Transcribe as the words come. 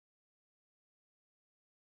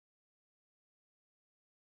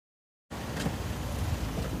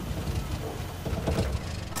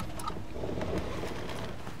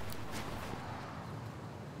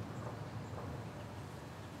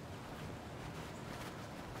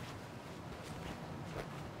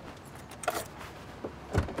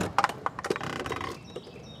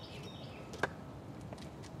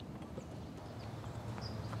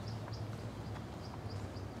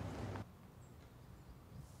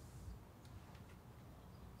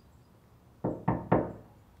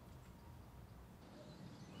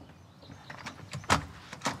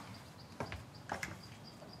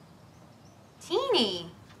Nene.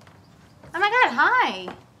 Oh my God, hi.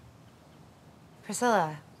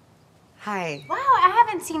 Priscilla, hi. Wow, I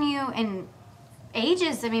haven't seen you in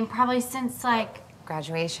ages. I mean, probably since like...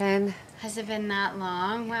 Graduation. Has it been that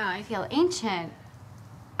long? Wow, I feel ancient.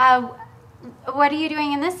 What are you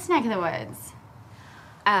doing in this neck of the woods?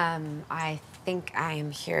 I think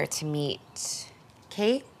I'm here to meet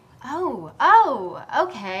Kate. Oh,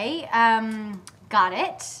 okay. Got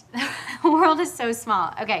it. The world is so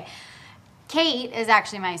small. Okay, Kate is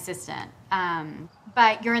actually my assistant.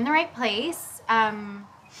 But you're in the right place.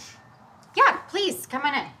 Yeah, please, come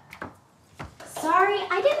on in. Sorry,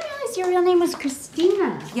 I didn't realize your real name was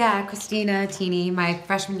Christina. Yeah, Christina, Teeny. My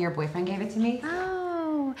freshman year boyfriend gave it to me.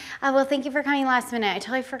 Oh, well, thank you for coming last minute. I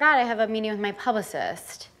totally forgot I have a meeting with my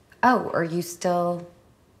publicist. Oh, are you still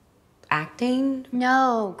acting?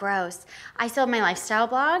 No, gross. I still have my lifestyle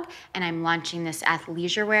blog, and I'm launching this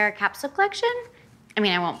athleisure wear capsule collection. I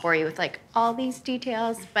mean, I won't bore you with like all these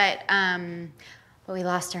details, but we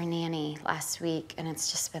lost our nanny last week, and it's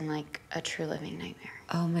just been like a true living nightmare.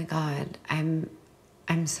 Oh my God, I'm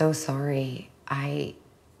so sorry. I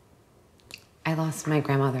lost my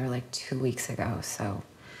grandmother like 2 weeks ago, so.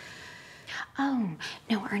 Oh,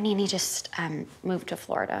 no, our nanny just moved to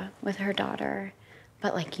Florida with her daughter.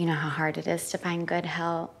 But like, you know how hard it is to find good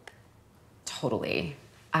help. Totally.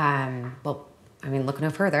 Well, I mean, look no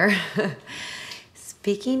further.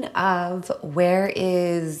 Speaking of, where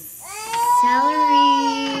is...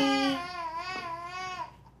 Celery.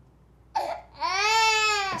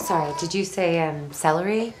 Sorry, did you say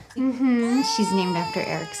celery? Mm-hmm. She's named after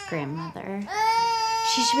Eric's grandmother.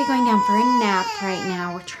 She should be going down for a nap right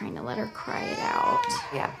now. We're trying to let her cry it out.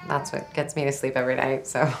 Yeah, that's what gets me to sleep every night,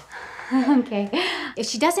 so. Okay. If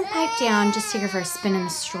she doesn't pipe down, just take her for a spin in the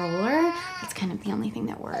stroller. That's kind of the only thing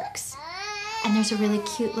that works. And there's a really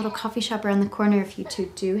cute little coffee shop around the corner if you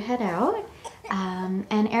two do head out.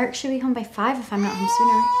 And Eric should be home by 5 if I'm not home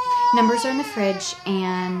sooner. Numbers are in the fridge,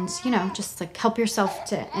 and, you know, just like help yourself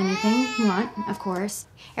to anything you want, of course.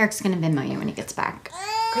 Eric's gonna Venmo you when he gets back.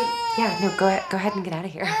 Great. Yeah, no, go ahead and get out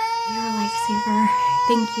of here. You're a lifesaver.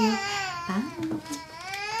 Thank you. Bye.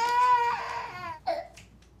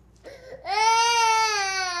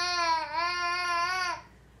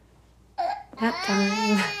 Nap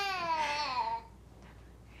time.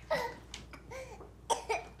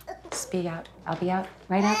 Just be out. I'll be out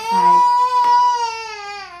right outside.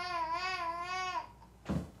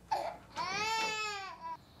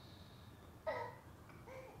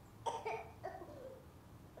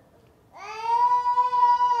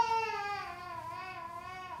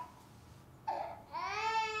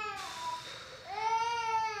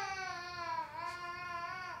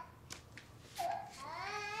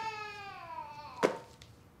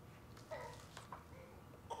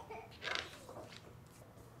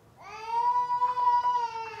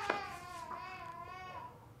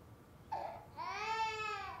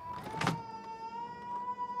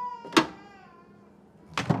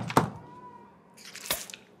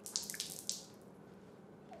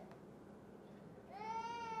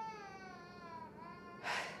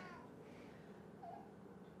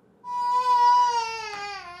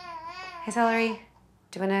 Hey, Celery,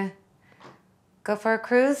 do you wanna go for a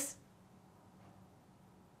cruise?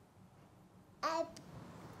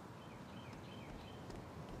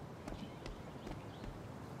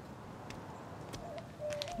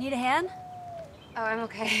 Need a hand? Oh, I'm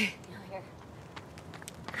okay.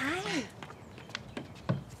 Hi.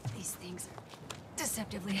 These things are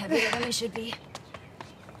deceptively heavier than they should be.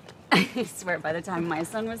 I swear by the time my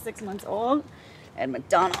son was 6 months old, I had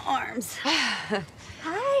Madonna arms.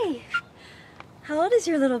 Hi. How old is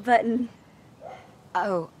your little button?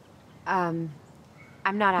 Oh, I'm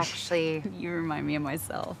not actually... You remind me of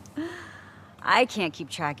myself. I can't keep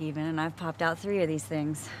track even, and I've popped out 3 of these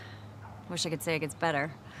things. Wish I could say it gets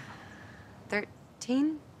better.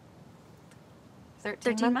 13?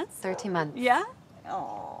 13 months? 13 months. Yeah?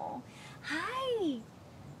 Oh. Hi.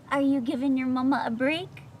 Are you giving your mama a break?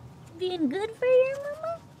 Being good for your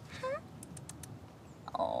mama? Huh?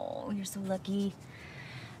 Oh, you're so lucky.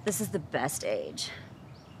 This is the best age.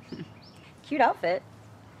 Cute outfit.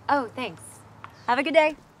 Oh, thanks. Have a good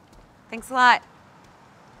day. Thanks a lot.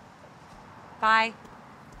 Bye.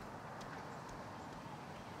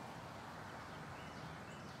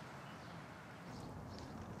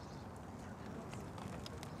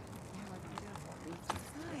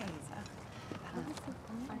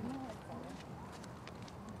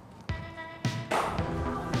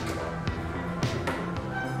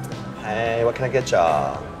 Hey, what can I get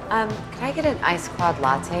y'all? Can I get an iced quad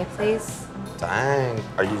latte, please? Dang,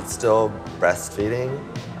 are you still breastfeeding?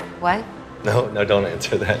 What? No, don't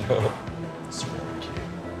answer that, no.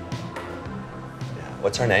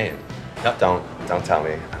 What's her name? No, don't tell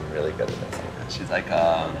me. I'm really good at this. She's like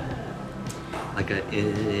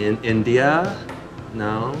in India,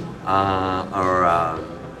 no? Or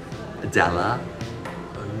Adela.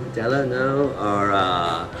 Adela, no? Or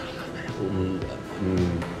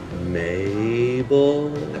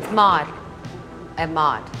Mabel. It's Maude. I'm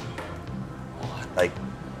Maude. Like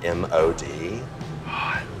M-O-D. Oh,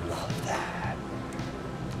 I love that.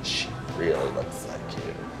 She really looks like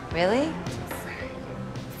you. Really?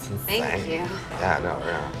 It's insane. Thank you. Yeah, no,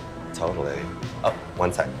 totally. Oh,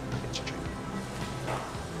 one sec. I'll get you a drink.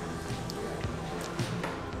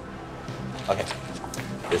 Okay,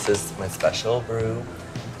 this is my special brew.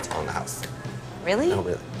 It's on the house. Really? No,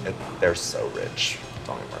 really. They're so rich.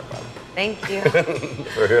 Don't even worry about Thank you. it.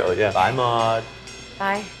 For real, yeah. Bye, Maude.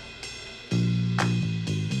 Bye.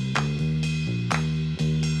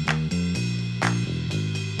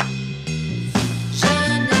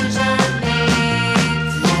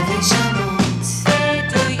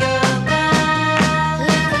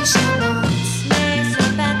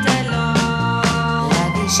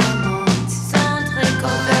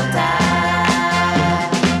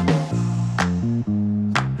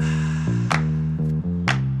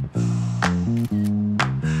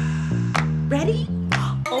 Ready?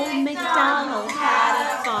 Old MacDonald had a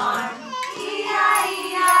farm.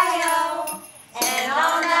 E-I-E-I-O. And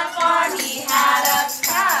on that farm he had a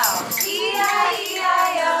cow.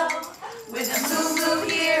 E-I-E-I-O. With a moo moo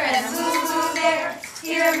here and a moo moo there.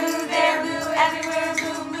 Here a moo, there a moo, everywhere a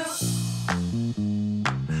moo moo.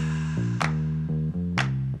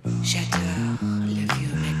 J'adore le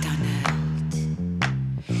vieux MacDonald.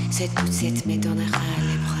 Cette poussette me donnera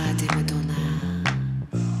les bras de Madonna.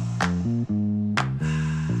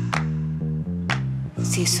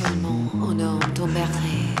 Si seulement un homme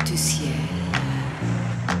tomberait du ciel.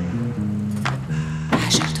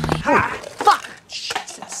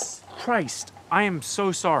 Jesus Christ. I am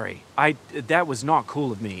so sorry. That was not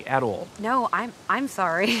cool of me at all. No, I'm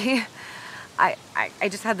sorry. I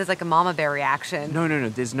just had this like a mama bear reaction. No,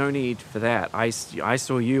 there's no need for that. I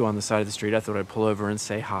saw you on the side of the street. I thought I'd pull over and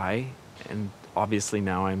say hi. And obviously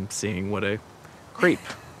now I'm seeing what a creep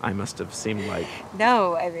I must have seemed like.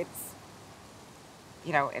 No, I mean,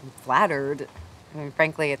 I'm flattered. I mean,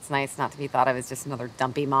 frankly, it's nice not to be thought of as just another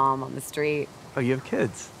dumpy mom on the street. Oh, you have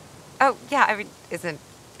kids? Oh, yeah, I mean, isn't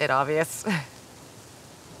it obvious?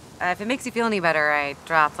 If it makes you feel any better, I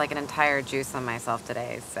dropped like an entire juice on myself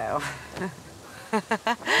today, so.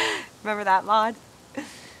 Remember that, Maude?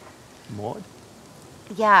 Maude?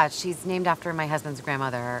 Yeah, she's named after my husband's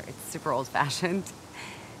grandmother. It's super old-fashioned.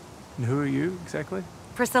 And who are you exactly?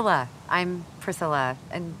 Priscilla. I'm Priscilla.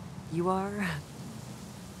 And you are?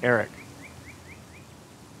 Eric.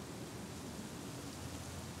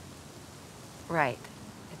 Right.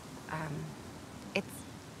 It's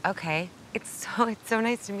okay. It's so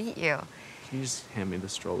nice to meet you. Can you just hand me the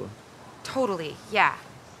stroller? Totally, yeah.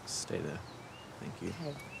 Stay there. Thank you.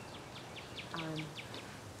 Okay.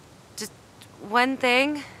 Just one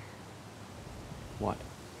thing. What?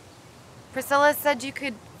 Priscilla said you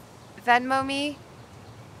could Venmo me.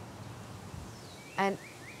 And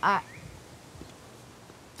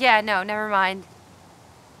yeah, no, never mind.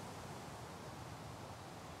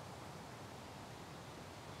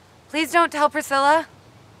 Please don't tell Priscilla.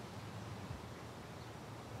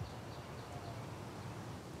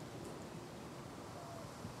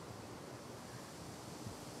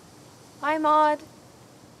 Bye, Maude.